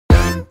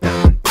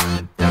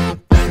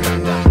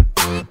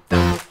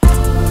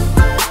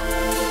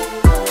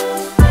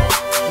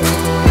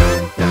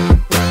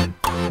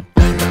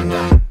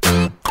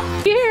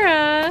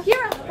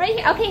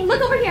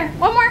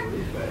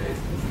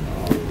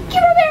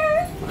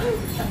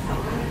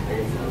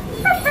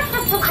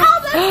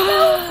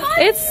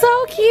It's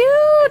so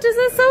cute. Is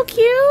it so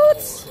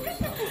cute?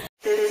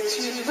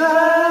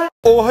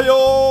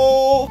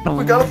 Ohio!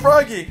 We got a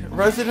froggy,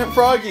 resident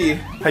froggy.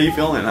 How you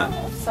feeling, huh?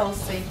 So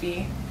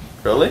sleepy.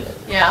 Really?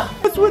 Yeah.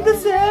 What's with the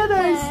sad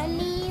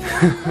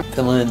eyes?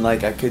 Feeling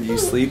like I could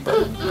use sleep,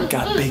 but we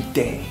got a big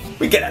day.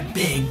 We got a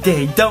big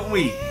day, don't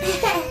we?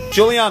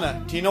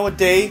 Juliana, do you know what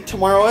day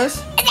tomorrow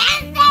is?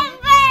 Dancember!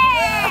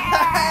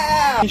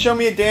 Can you show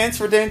me a dance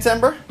for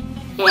Dancember?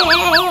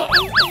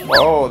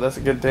 Oh, that's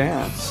a good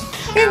dance.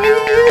 Good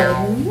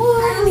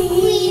morning.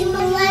 We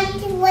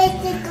want to wait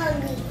the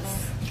cookies.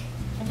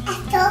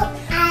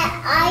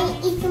 I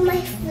eat my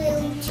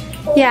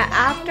food. Yeah,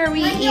 after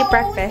we eat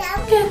breakfast.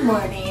 Good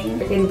morning.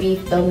 We're going to be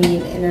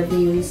filming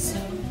interviews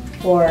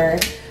for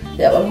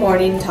the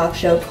morning talk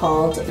show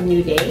called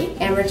New Day,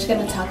 and we're just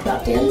going to talk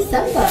about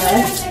Dancember.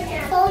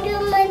 Hold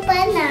on my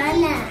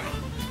banana.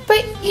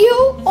 But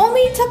you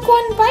only took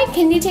one bite.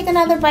 Can you take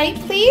another bite,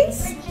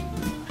 please?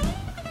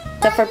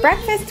 So for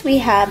breakfast, we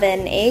have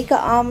an egg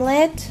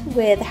omelet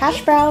with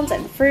hash browns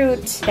and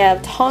fruit. We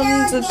have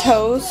tons of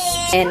toast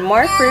and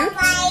more fruit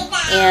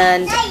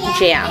and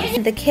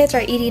jam. The kids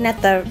are eating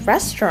at the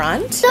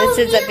restaurant. This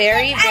is a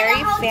very,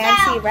 very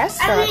fancy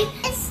restaurant.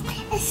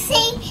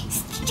 Say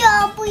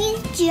strawberry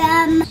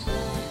jam.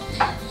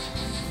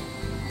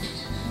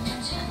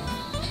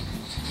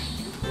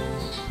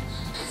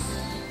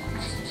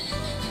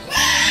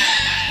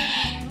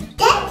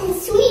 That's a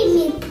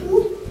swimming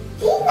pool.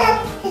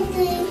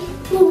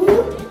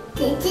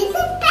 This is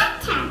a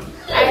bathtub.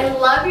 I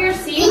love your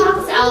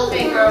Seahawks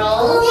outfit,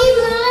 girl.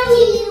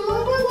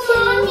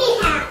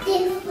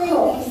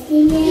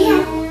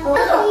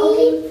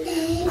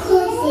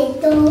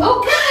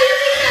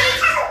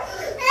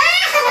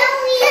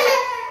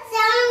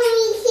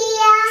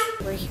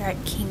 We're here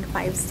at King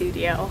 5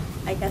 Studio.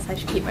 I guess I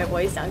should keep my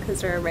voice down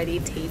because we're already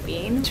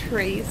taping.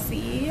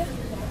 Tracy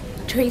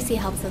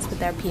helps us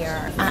with our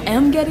PR. I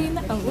am getting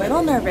a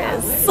little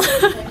nervous.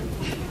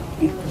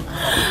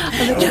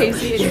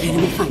 Tracy,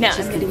 no,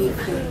 it's gonna be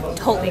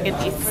totally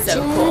gonna be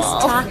so cool.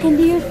 Just talking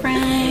to your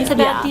friends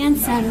about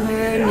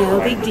Dancember, no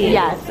big deal.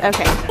 Yes,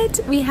 okay.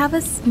 We have a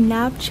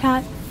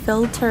Snapchat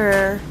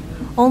filter,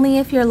 only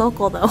if you're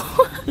local though.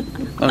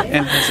 Oh,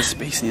 and there's a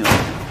space needle.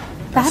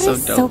 That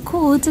is so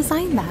cool. Who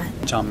designed that?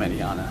 John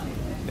Mediana.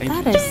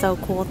 That is so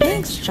cool.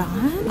 Thanks,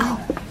 John.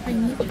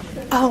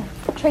 Oh,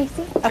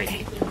 Tracy?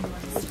 Okay.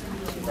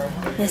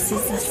 This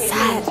is the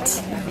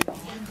set.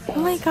 Oh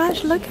my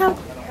gosh, look how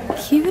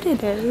cute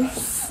it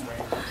is.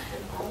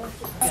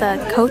 It's a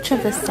coach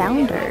of the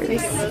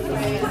Sounders.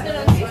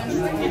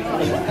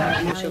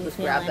 She'll just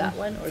grab that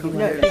one, or I'm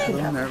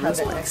nervous,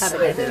 but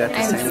excited at the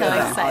I'm same so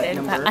time. excited,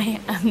 but I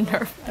am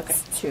nervous. Okay,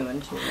 2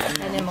 and 2.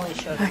 And Emily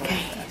showed me.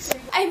 Okay.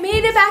 I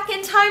made it back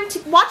in time to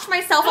watch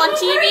myself on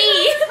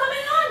TV.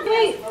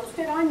 Wait, post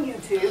it on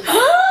YouTube.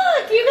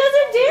 Look, you guys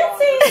are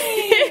dancing.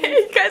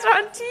 You guys are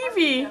on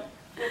TV.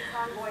 With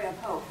Convoy of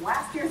Hope.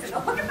 Last year's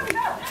event, look at them go.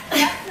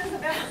 Last year's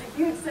event was a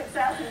huge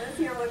success, and this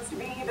year looks to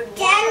be even more.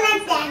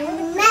 Because I'm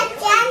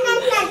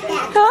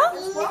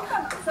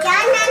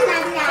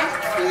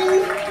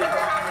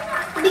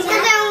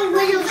a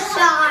little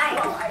shy.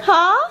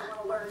 Huh?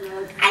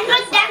 I'm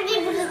not that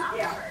big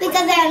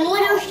because I'm a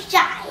little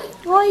shy.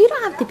 Well, you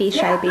don't have to be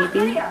shy,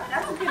 baby. Yeah,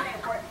 that's a good name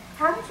for it.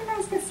 How did you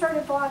guys get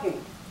started vlogging?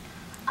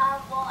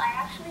 Well, I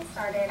actually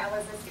started, I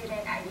was a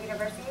student at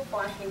University of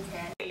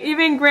Washington.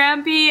 Even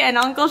Grampy and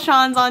Uncle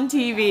Sean's on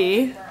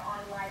TV. We're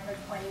online for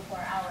 24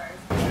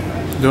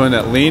 hours. Doing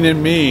that lean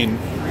and mean,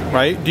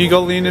 right? Do you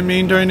go lean and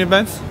mean during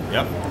events?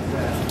 Yep.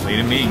 Lean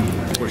and mean.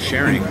 We're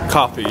sharing.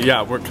 Coffee,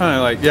 yeah. We're kind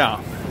of like, yeah,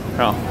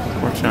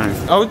 we're sharing.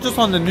 I was just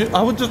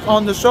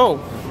on the show.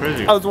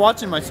 Crazy. I was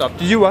watching myself.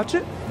 Did you watch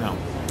it? No.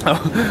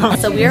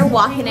 So we were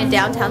walking in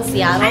downtown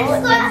Seattle,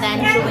 and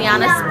then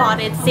Juliana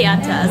spotted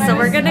Santa. So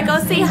we're gonna go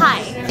say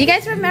hi. Do you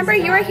guys remember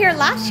you were here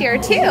last year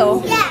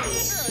too?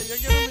 Yes. You're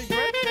giving me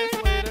breakfast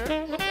later.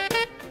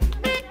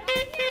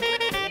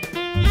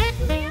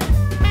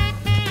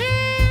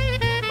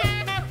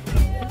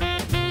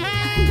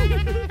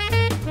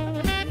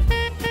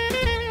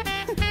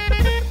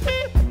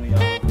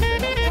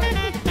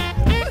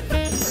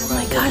 Oh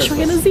my gosh, we're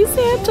gonna see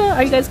Santa.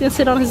 Are you guys gonna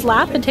sit on his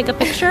lap and take a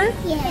picture?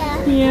 Yeah.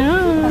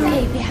 Yeah.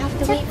 Okay, we have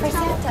to wait for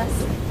Santa.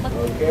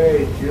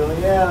 Okay,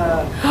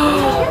 Juliana.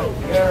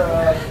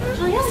 Kara.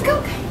 Let's go.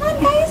 Come on,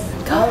 guys.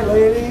 Hi,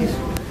 ladies.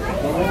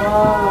 Come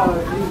on.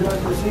 These are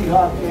the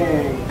Seahawk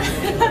gang.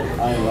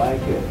 I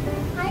like it.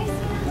 Hi,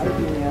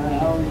 Juliana.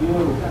 How are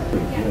you?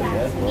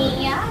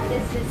 Mia,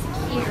 this is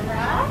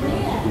Kira.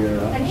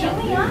 Kira. And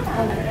Juliana.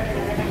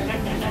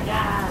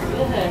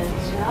 Good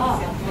job.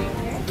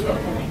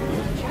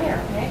 Kira.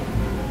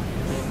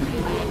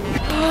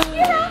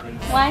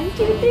 1,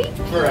 2, 3.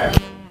 Correct.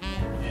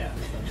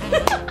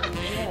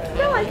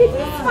 No, I could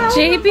use smile.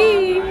 JB.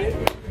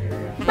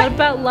 What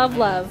about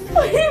love?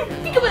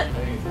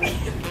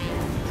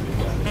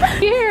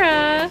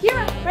 Kira.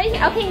 Kira, right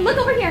here. Okay, look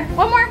over here.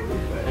 One more.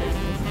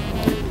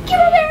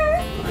 Kira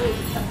there.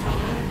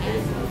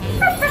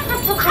 Oh,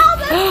 that's so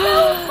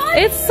fun.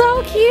 It's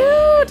so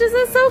cute. Is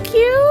it so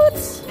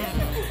cute?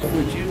 What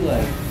would you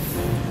like?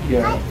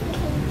 Yeah.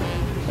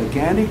 A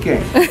candy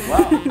cane.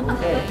 Wow.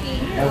 Okay.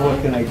 And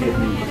what can I get you?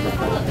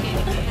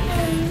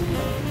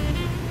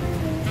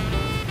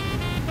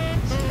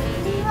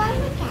 Do you want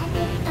a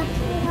candy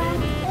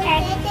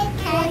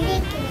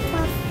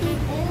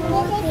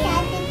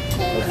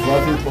A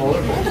fluffy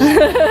polar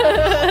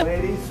bear.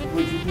 Ladies,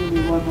 would you do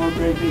me one more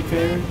great big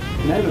favor?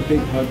 Can I have a big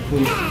hug,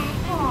 please?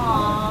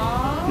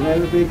 Aww. Can I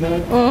have a big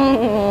hug?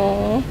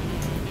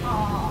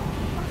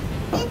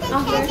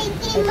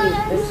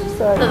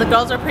 So the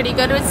girls are pretty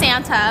good with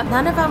Santa.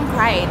 None of them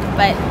cried,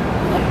 but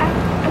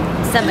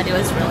somebody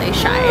was really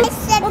shy. I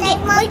said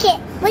look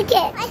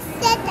it. I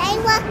said I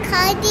want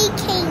candy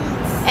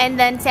canes. And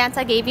then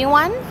Santa gave you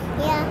one?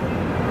 Yeah.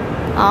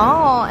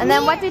 Oh, and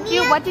then what did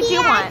you want?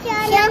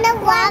 Santa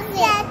loves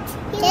it.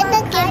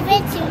 Santa give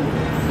it to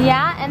me.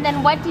 Yeah, and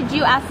then what did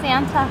you ask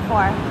Santa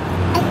for?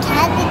 A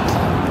candy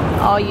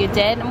cane. Oh, you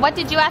did? And what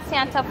did you ask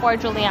Santa for,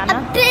 Juliana?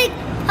 A big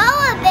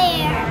polar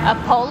bear. A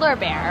polar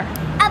bear.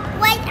 A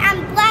white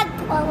and black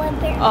polar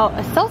bear. Oh,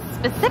 so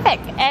specific.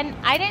 And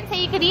I didn't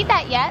say you could eat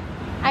that yet.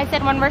 I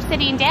said when we're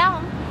sitting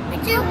down. I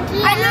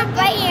look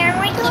right here. Oh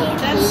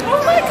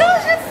my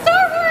gosh, it's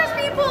Star Wars,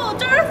 people!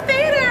 Darth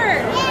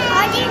Vader!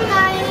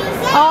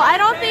 Oh, I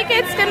don't think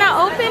it's gonna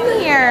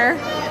open here.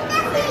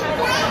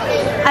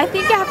 I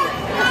think you have to...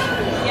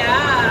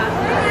 Yeah.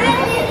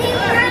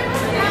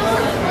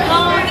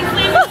 Oh, he's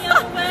leaving me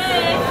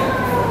away.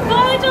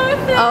 Bye, Darth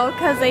Vader. Oh,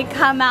 because they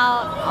come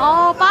out.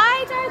 Oh,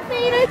 bye, Darth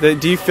Vader.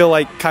 Do you feel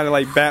like kind of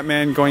like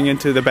Batman going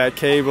into the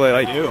Batcave?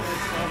 Like, I do.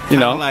 you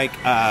know, like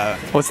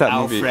what's that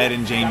Alfred movie?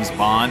 and James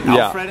Bond.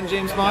 Yeah. Alfred and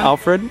James Bond.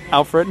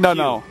 Alfred?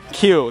 No.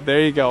 Q. There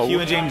you go. Q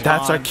and James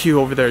That's Bond. our Q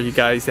over there, you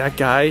guys. That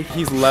guy,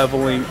 he's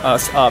leveling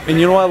us up. And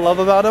you know what I love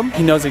about him?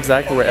 He knows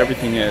exactly where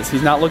everything is.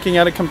 He's not looking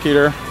at a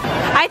computer.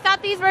 I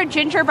thought these were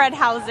gingerbread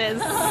houses.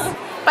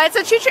 But it's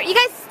a choo choo. You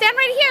guys stand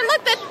right here.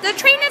 Look, the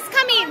train is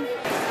coming.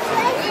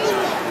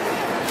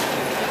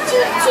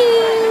 Choo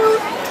choo.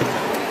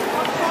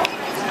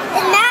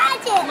 Imagine.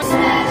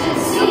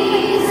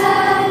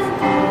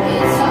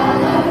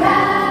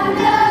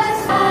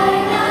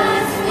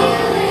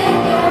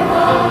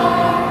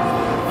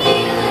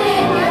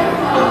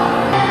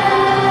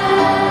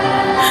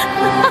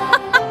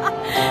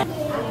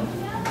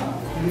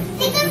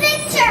 Take a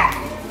picture.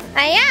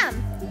 I am.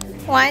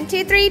 1,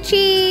 2, 3,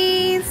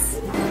 cheese.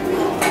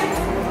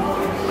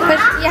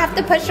 You have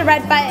to push the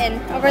red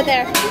button over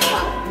there.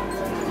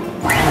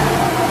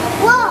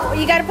 Whoa,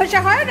 you gotta push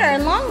it harder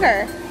and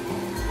longer.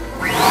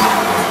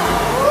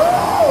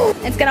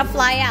 It's gonna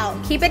fly out.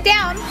 Keep it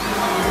down.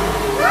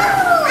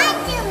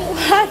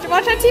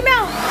 Watch our team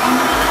out.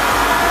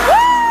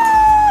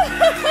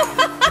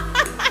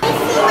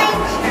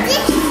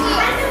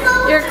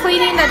 You're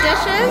cleaning the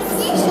dishes?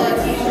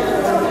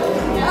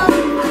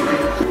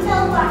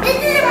 This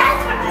is a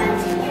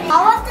restaurant.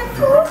 All of the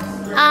food?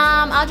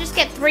 I'll just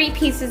get 3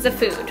 pieces of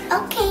food.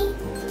 Okay.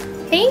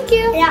 Thank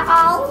you. They're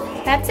all?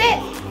 That's it.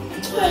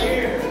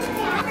 Okay.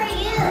 For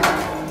you.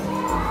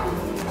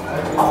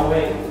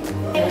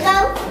 There you go.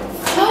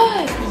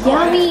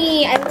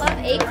 Yummy. I love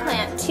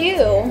eggplant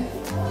too.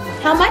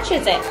 How much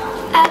is it?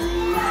 $4.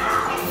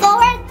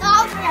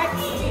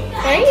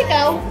 There you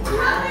go.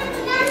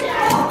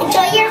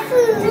 Enjoy your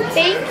food.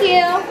 Thank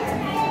you.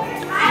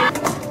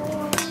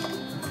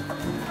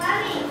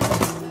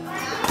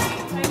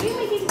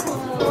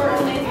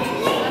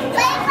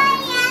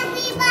 Bye-bye,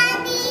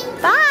 everybody.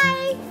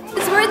 Bye.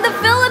 We're in the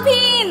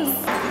Philippines.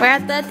 We're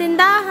at the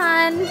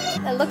tindahan.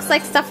 It looks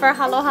like stuff for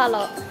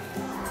halo-halo.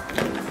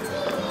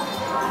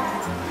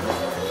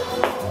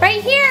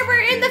 Right here,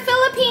 we're in the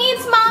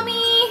Philippines,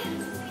 Mommy.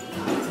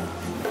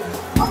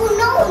 Oh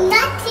no,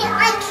 nothing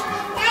like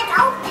that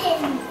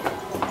open.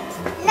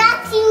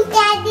 Nothing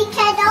Daddy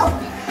can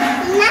open.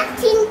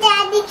 Nothing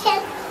Daddy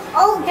can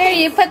open. Here,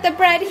 you put the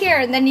bread here,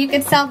 and then you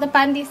could sell the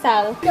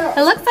pandesal.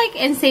 It looks like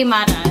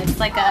ensaymada. It's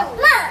like a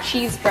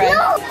cheese bread.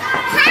 No,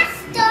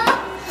 pasta.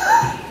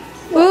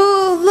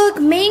 Ooh,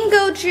 look,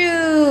 mango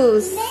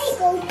juice.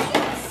 Mango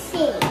juice.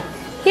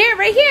 Here,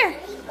 right here.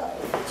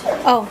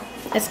 Oh,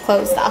 it's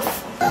closed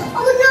off. Oh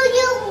no,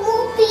 your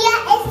lumpia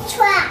is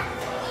trapped.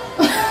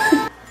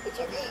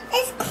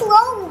 It's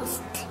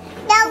closed.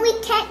 Now we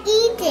can't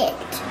eat it.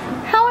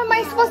 How am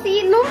I supposed to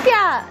eat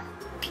lumpia?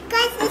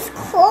 Because it's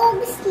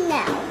closed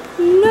now.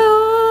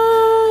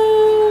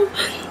 No.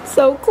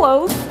 So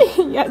close,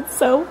 yet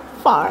so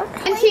far.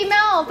 And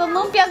T-Mel, the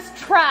lumpia's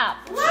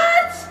trapped.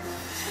 What?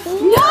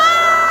 No!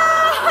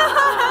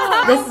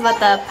 This is what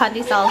the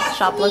pandesal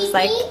shop looks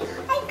like.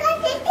 I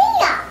got the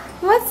idea.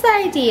 What's the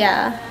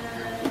idea?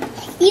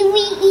 We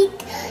eat.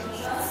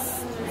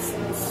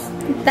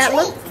 That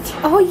looks,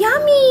 oh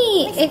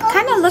yummy! It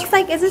kind of looks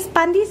like, is this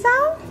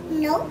pandesal?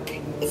 Nope,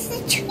 it's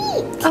a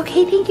treat.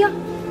 Okay, thank you.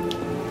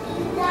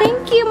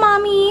 Thank you,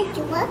 Mommy.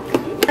 You're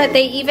welcome. But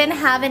they even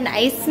have an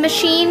ice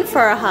machine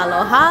for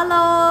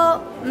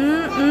halo-halo.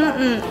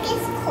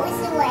 It's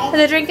closed away.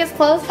 The drink is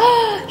closed.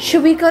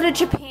 Should we go to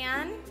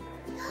Japan?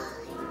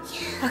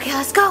 Okay,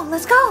 let's go,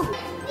 let's go.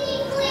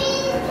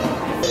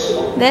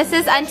 This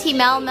is Auntie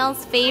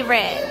Mel's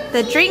favorite,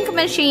 the drink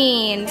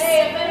machines.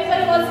 Hey, if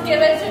anybody wants to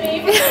give it to me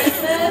for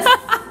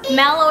Christmas.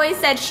 Mel always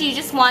said she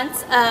just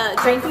wants a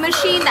drink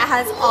machine that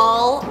has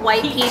all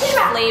white peach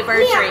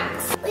flavored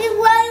drinks. We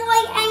want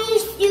like any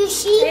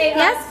sushi. Hey,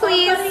 Yes,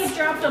 please. Somebody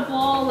dropped a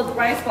ball with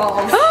rice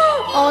balls.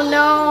 Oh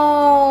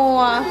no.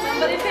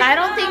 I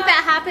don't think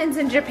that happens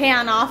in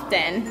Japan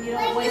often. You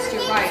don't waste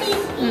your rice.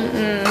 And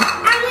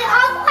we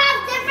also have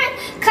different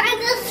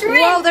kinds of shrimp.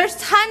 Whoa, there's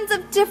tons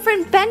of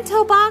different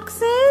bento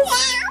boxes.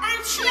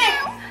 And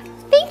shrimp.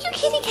 Thank you,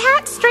 kitty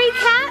cat, stray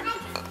cat.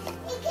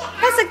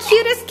 That's the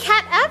cutest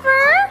cat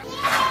ever.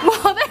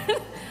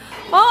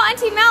 Oh,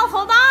 Auntie Mel,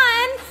 hold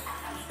on.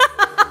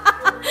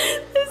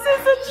 This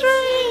is a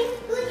train.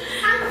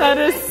 That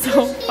is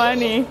so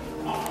funny.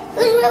 Who's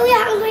really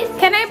hungry?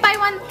 Can I buy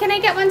one? Can I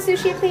get one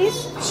sushi, please?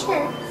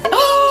 Sure.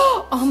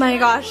 Oh my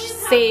gosh,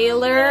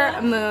 Sailor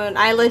Moon.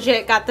 I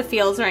legit got the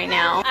feels right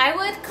now. I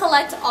would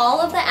collect all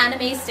of the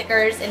anime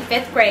stickers in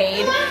 5th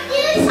grade.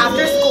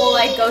 After school,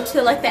 I'd go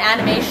to like the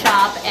anime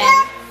shop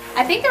and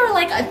I think they were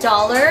like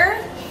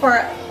 $1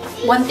 for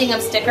one thing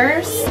of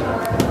stickers.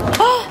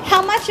 Oh,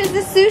 how much is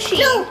the sushi?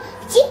 No,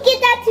 she give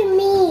that to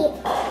me.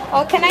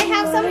 Oh, can I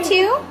have some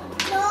too?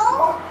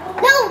 No,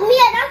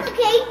 Mia, that's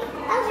okay.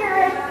 That's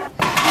yours.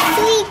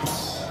 Sweet.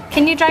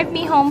 Can you drive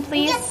me home,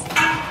 please?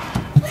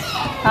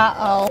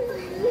 Uh-oh.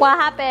 What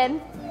happened?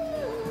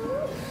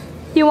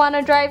 You want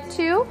to drive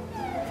too?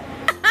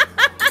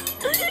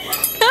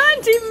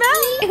 Auntie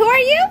Mel. Who are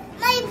you?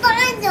 My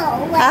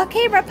bundle.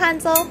 Okay,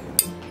 Rapunzel.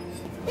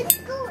 Let's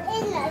go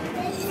in like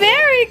this.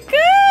 Very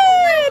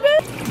good.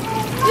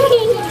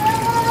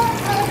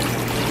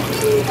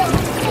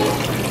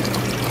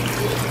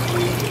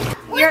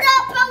 We're the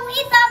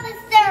police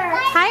officer.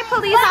 Hi,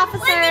 police When we get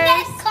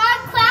officers. car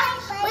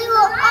crash, we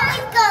will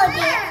always go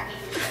there.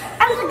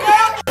 I'm the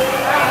girl.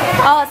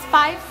 Oh, it's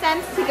 5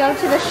 cents to go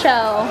to the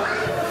show.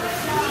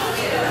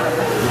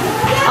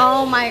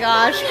 Oh my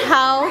gosh,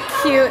 how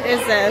cute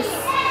is this?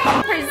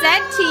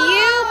 Present to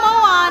you,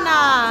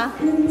 Moana.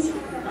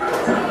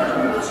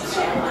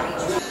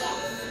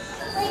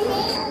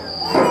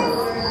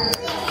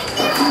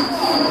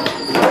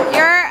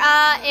 You're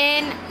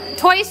in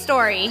Toy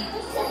Story.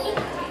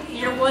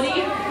 You're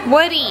Woody?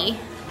 Woody.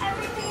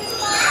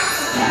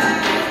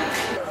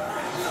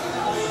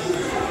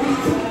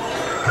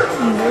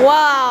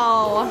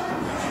 Wow.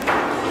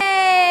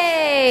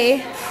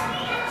 Hey.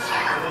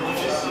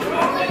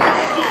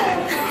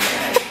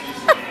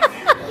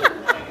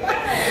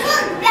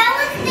 That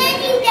was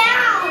sitting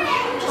down.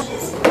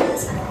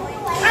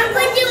 I'm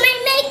going to do my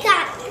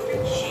makeup.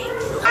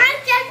 I'm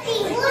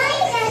Jessie.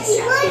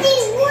 Woody.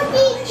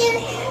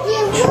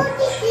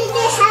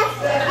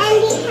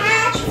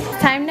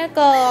 Time to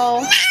go.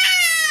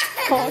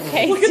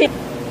 Okay.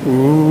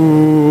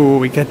 Ooh,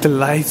 we got the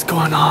lights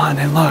going on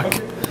and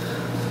look.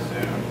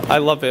 I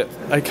love it.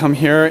 I come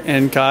here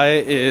and Guy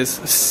is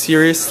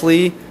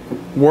seriously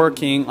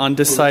working on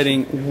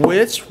deciding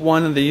which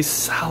one of these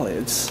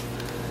salads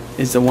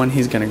is the one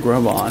he's gonna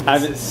grub on.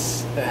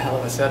 It's a hell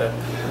of a setup.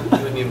 You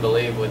wouldn't even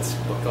believe what's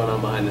going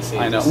on behind the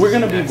scenes. I know. We're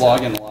gonna be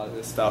vlogging a lot of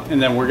this stuff,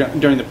 and then we're gonna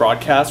during the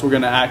broadcast we're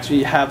gonna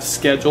actually have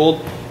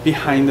scheduled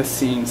behind the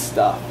scenes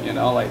stuff. You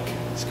know, like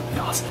it's gonna be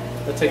awesome.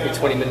 It'll take me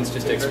 20 minutes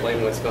just to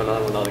explain what's going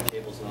on with all the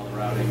cables and all the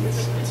routing.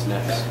 It's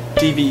nuts.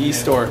 DVE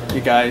store,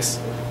 you guys,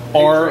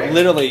 are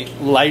literally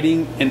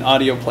lighting and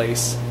audio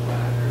place.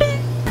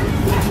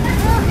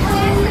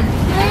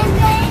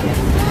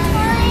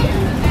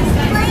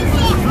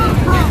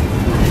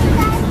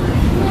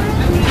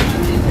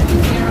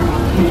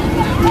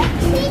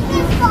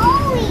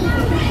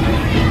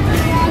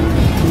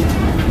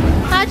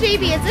 Hi,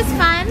 JB, is this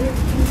fun?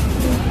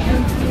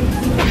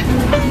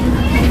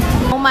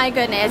 Oh my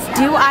goodness,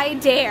 do I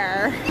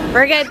dare?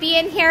 We're gonna be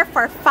in here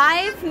for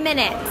 5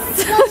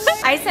 minutes.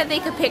 I said they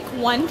could pick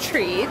one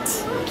treat,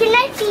 Can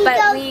I see but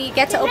those? we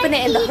get to Can open I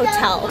it in the see those?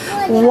 hotel.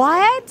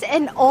 What?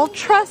 An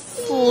ultra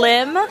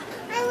slim? I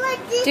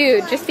want this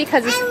Dude, one. just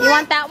because it's, you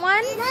want that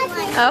one?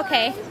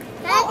 Okay.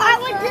 Oh, I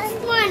want this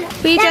one.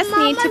 We that just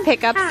need to Mama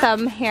pick up has.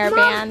 some hair Mom,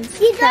 bands,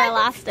 these hair are the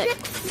elastics.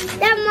 sticks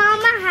that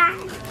Mama has.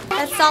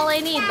 That's all I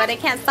need, but I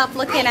can't stop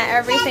looking at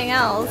everything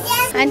else.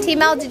 Auntie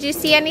Mel, did you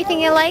see anything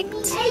you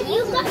liked? Hey,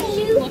 you got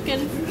you.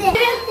 Looking. Now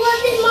good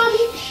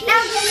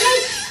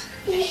night.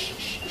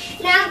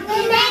 Now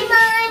good night,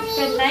 Mommy.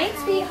 Good night,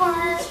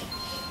 sweetheart.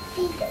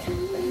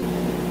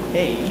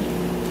 Hey.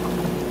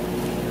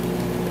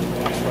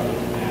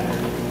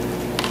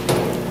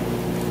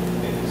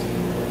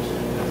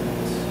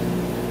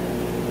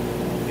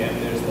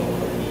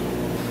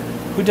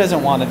 Who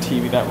doesn't want a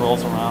TV that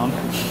rolls around?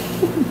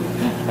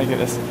 Look at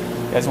this.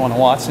 You guys want to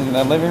watch in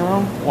the living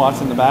room?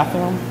 Watch in the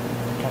bathroom?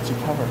 Got you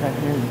covered right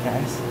here, you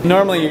guys.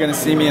 Normally you're going to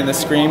see me in the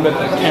screen, but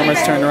the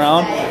camera's turned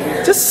around.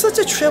 Just such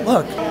a trip.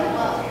 Look,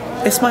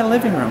 it's my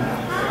living room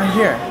right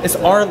here. It's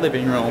our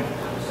living room.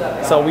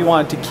 So we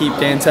wanted to keep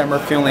Dancember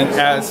feeling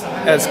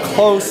as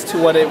close to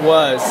what it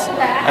was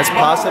as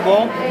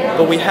possible,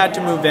 but we had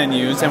to move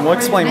venues, and we'll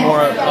explain more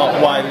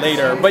why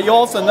later. But you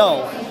also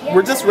know,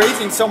 we're just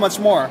raising so much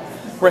more.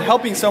 We're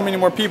helping so many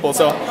more people.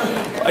 So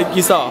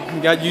you saw,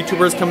 we got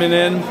YouTubers coming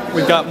in.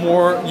 We've got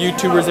more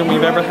YouTubers than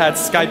we've ever had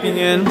Skyping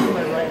in.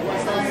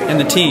 And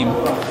the team,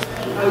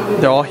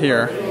 they're all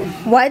here.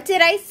 What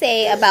did I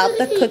say about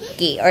the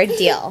cookie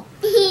ordeal?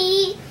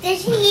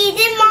 Does she eat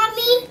it,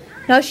 Mommy?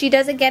 No, she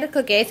doesn't get a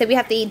cookie. I said we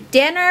have to eat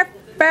dinner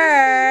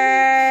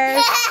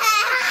first.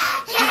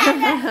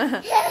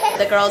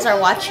 The girls are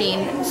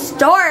watching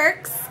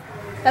Storks.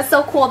 That's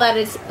so cool that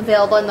it's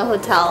available in the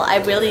hotel. I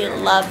really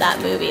love that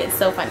movie. It's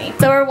so funny.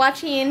 So we're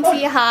watching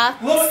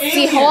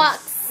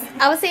Seahawks.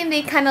 I was saying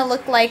they kind of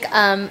look like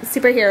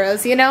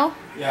superheroes, you know?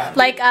 Yeah.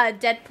 Like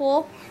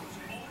Deadpool.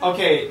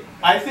 Okay,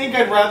 I think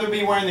I'd rather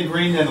be wearing the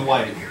green than the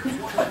white.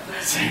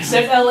 There's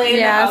LA in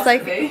Yeah,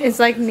 the it's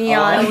like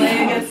neon. LA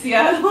against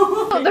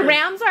Seattle. The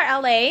Rams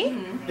are LA,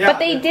 but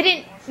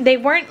they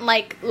weren't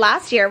like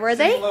last year, were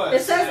they?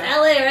 It says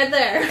LA right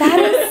there. That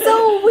is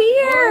so What were we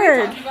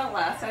weird. talking about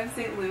last time,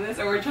 St. Louis,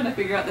 or we're trying to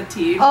figure out the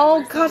team?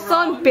 Oh gosh,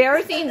 so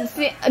embarrassing.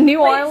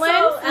 New Orleans?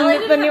 so LA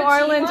The didn't New have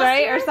a team Orleans, last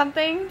right? year? Or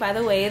something? By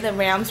the way, the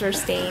Rams were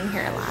staying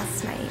here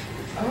last night.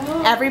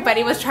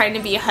 Everybody was trying to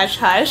be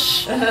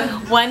hush-hush.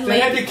 They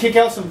had to kick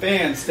out some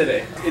fans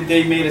today.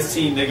 They made a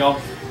scene. They go,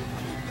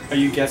 "Are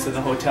you guests at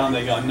the hotel?" And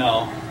they go,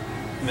 "No."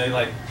 And they're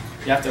like,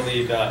 "You have to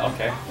leave."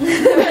 Okay.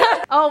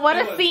 Oh, what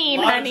a scene,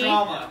 honey.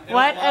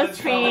 What a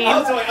scene.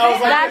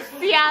 That's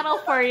Seattle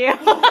for you.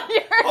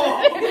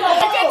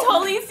 I can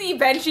totally see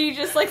Benji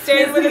just like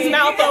staring with his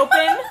mouth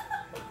open.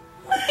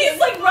 He's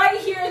like right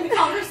here in the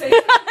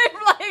conversation.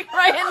 I'm like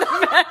right in the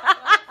middle.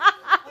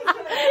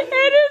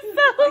 It is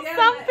so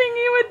something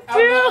you would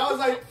do. I was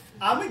like,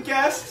 I'm a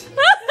guest.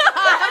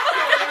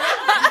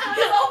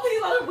 There's all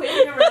these other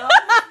waiting around.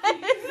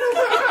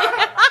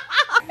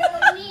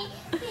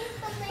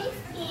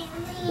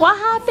 What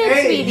happened,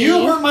 Hey, sweetie?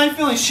 you hurt my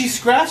feelings. She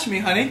scratched me,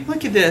 honey.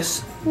 Look at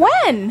this.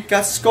 When?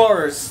 Got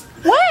scars.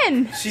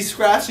 When? She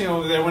scratched me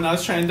over there when I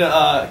was trying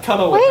to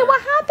cuddle with Wait, her.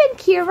 what happened,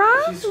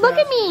 Kira? Look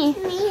at me.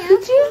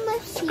 Did you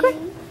scratch?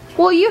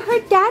 Well, you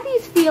hurt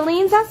Daddy's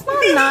feelings. That's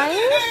not nice.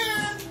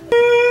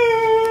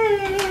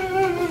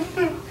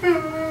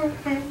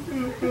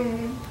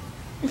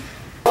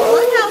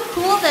 Look how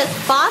cool this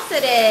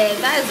faucet is.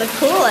 That is the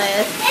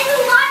coolest. It's a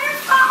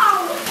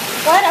waterfall.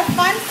 What a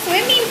fun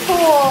swimming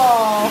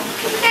pool.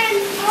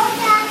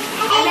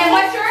 And then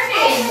what's your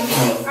name?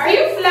 Are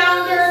you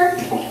Flounder?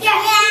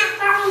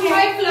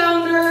 Hi,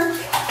 Flounder.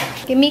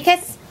 Give me a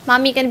kiss.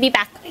 Mommy gonna be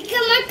back.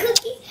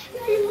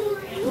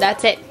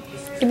 That's it.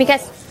 Give me a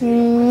kiss.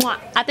 Mwah.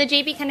 After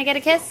JB, can I get a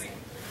kiss?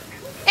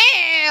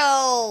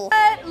 Ew!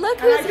 Look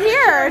who's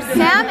here.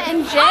 Sam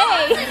and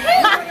Jay.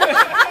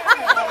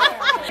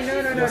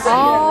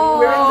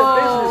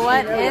 Oh,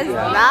 what is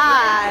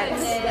that?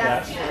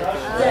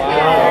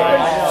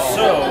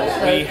 So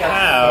we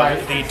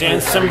have the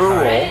Dancember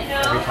roll,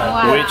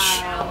 which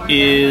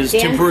is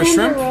tempura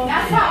shrimp,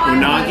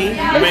 unagi,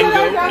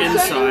 mango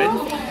inside,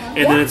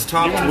 and then it's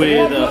topped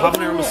with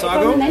habanero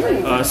masago,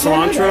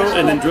 cilantro,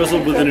 and then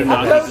drizzled with an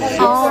unagi.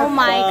 Oh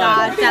my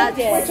gosh,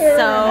 that's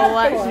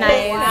so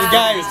nice. You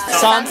guys,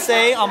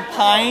 Sansei on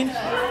Pine,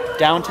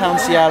 downtown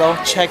Seattle.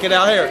 Check it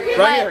out here.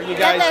 Right here, you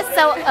guys.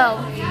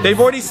 They've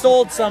already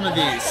sold some of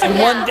these in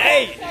one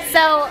day.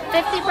 So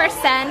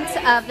 50%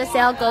 of the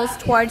sale goes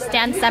towards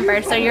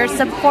Dancember. So you're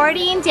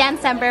supporting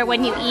Dancember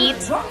when you eat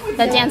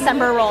the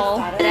Dancember roll.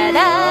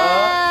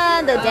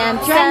 Da-da, the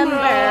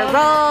Dancember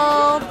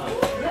roll.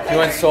 You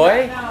want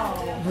soy?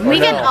 We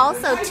can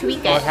also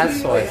tweak it. Oh, it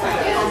has soy.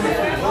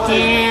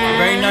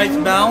 Very nice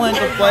balance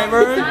of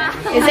flavors.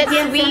 Is it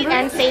sweet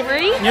and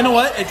savory? You know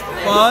what? It's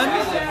fun.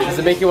 Does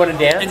it make you want to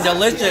dance? And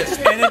delicious.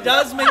 And it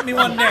does make me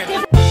want to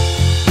dance.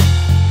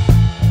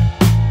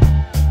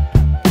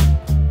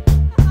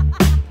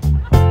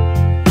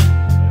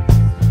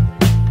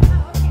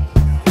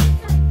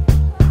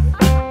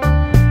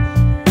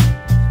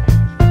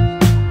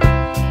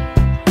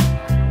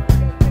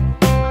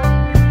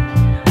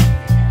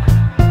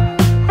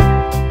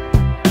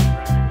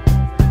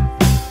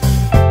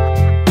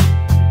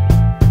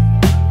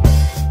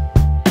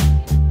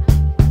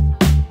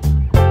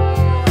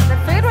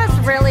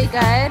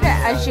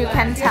 As you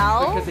can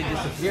tell. Because they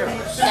disappear.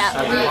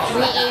 Yeah,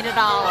 we ate it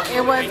all.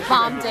 It was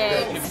bomb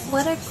day.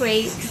 What a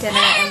great dinner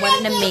and what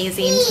an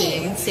amazing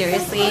team.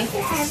 Seriously,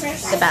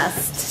 the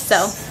best.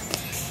 So,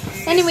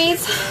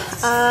 anyways,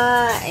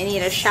 I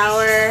need a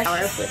shower.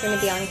 We're gonna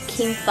be on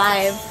King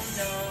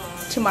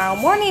 5 tomorrow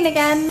morning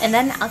again. And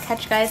then I'll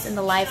catch you guys in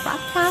the live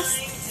broadcast.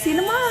 See you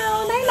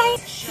tomorrow. Night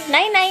night.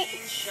 Night night.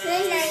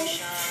 Night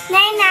night.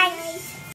 Night night.